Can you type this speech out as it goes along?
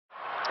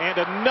And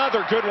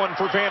another good one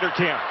for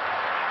Vanderkamp.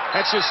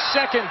 That's his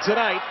second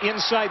tonight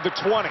inside the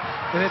 20.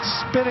 And it's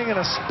spinning in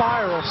a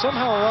spiral.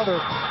 Somehow or other,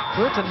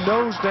 for it to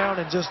nose down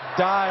and just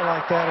die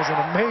like that is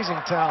an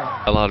amazing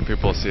talent. A lot of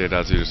people see it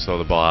as you just throw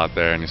the ball out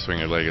there and you swing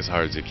your leg as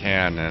hard as you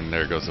can and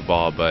there goes the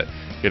ball. But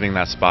getting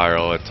that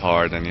spiral, it's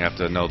hard, and you have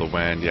to know the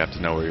wind, you have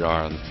to know where you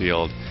are on the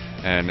field.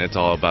 And it's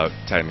all about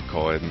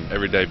technical. And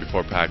every day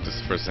before practice,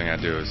 the first thing I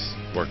do is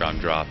work on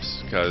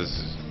drops, because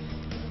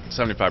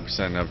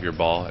 75% of your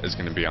ball is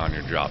going to be on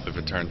your drop. If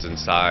it turns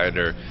inside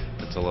or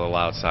if it's a little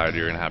outside,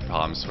 you're going to have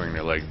problems swinging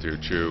your leg through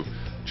true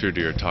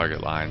to your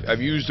target line.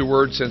 I've used the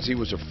word since he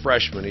was a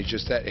freshman. He's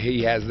just that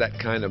he has that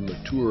kind of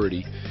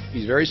maturity.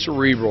 He's very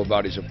cerebral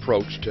about his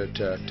approach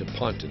to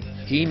punting.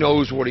 He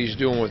knows what he's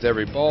doing with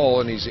every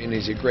ball, and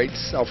he's a great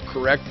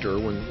self-corrector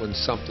when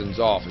something's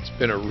off. It's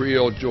been a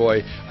real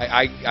joy.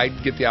 I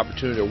get the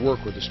opportunity to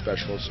work with the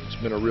specialist.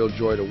 It's been a real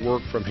joy to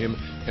work from him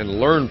and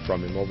learn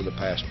from him over the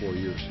past 4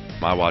 years.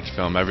 I watch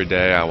film every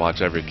day. I watch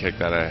every kick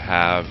that I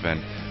have,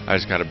 and I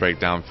just got to break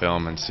down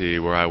film and see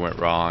where I went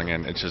wrong,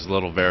 and it's just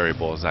little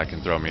variables that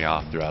can throw me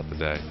off throughout the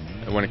day.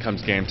 And when it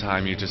comes game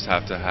time, you just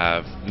have to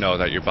know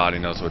that your body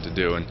knows what to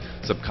do, and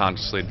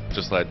subconsciously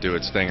just let it do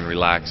its thing and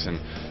relax. And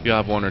you'll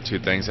have one or two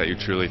things that you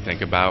truly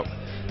think about,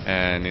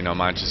 and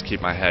mine just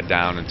keep my head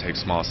down and take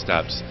small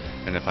steps.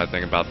 And if I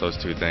think about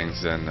those two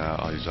things, then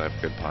I'll usually have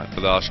a good punt.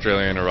 For the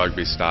Australian or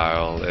rugby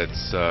style,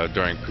 it's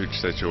during pooch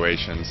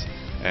situations.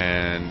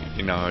 And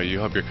you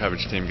hope your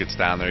coverage team gets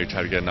down there. You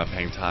try to get enough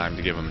hang time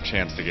to give them a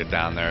chance to get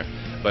down there.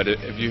 But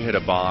if you hit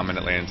a bomb and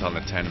it lands on the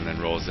 10 and then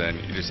rolls in,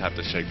 you just have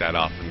to shake that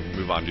off and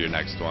move on to your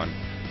next one,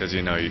 because you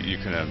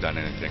couldn't have done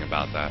anything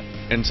about that.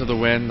 Into the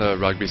wind, the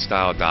rugby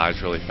style dies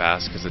really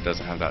fast because it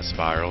doesn't have that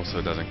spiral, so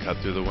it doesn't cut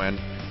through the wind.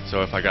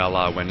 So if I got a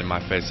lot of wind in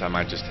my face, I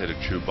might just hit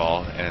a true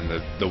ball, and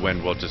the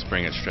wind will just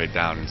bring it straight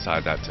down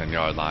inside that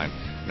 10-yard line.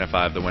 And if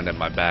I have the wind at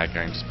my back,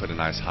 I can just put a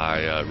nice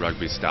high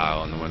rugby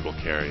style, and the wind will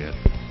carry it.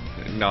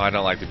 No, I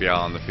don't like to be out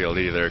on the field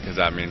either, because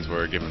that means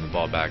we're giving the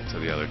ball back to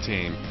the other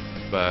team.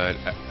 But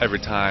every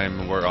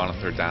time we're on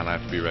a third down, I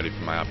have to be ready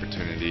for my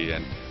opportunity,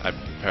 and I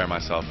prepare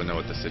myself and know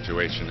what the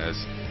situation is.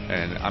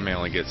 And I may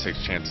only get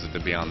 6 chances to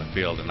be on the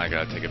field, and I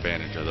got to take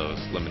advantage of those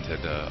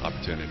limited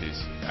opportunities.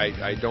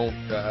 I don't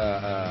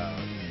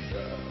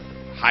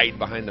hide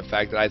behind the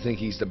fact that I think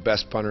he's the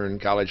best punter in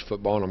college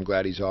football, and I'm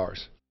glad he's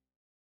ours.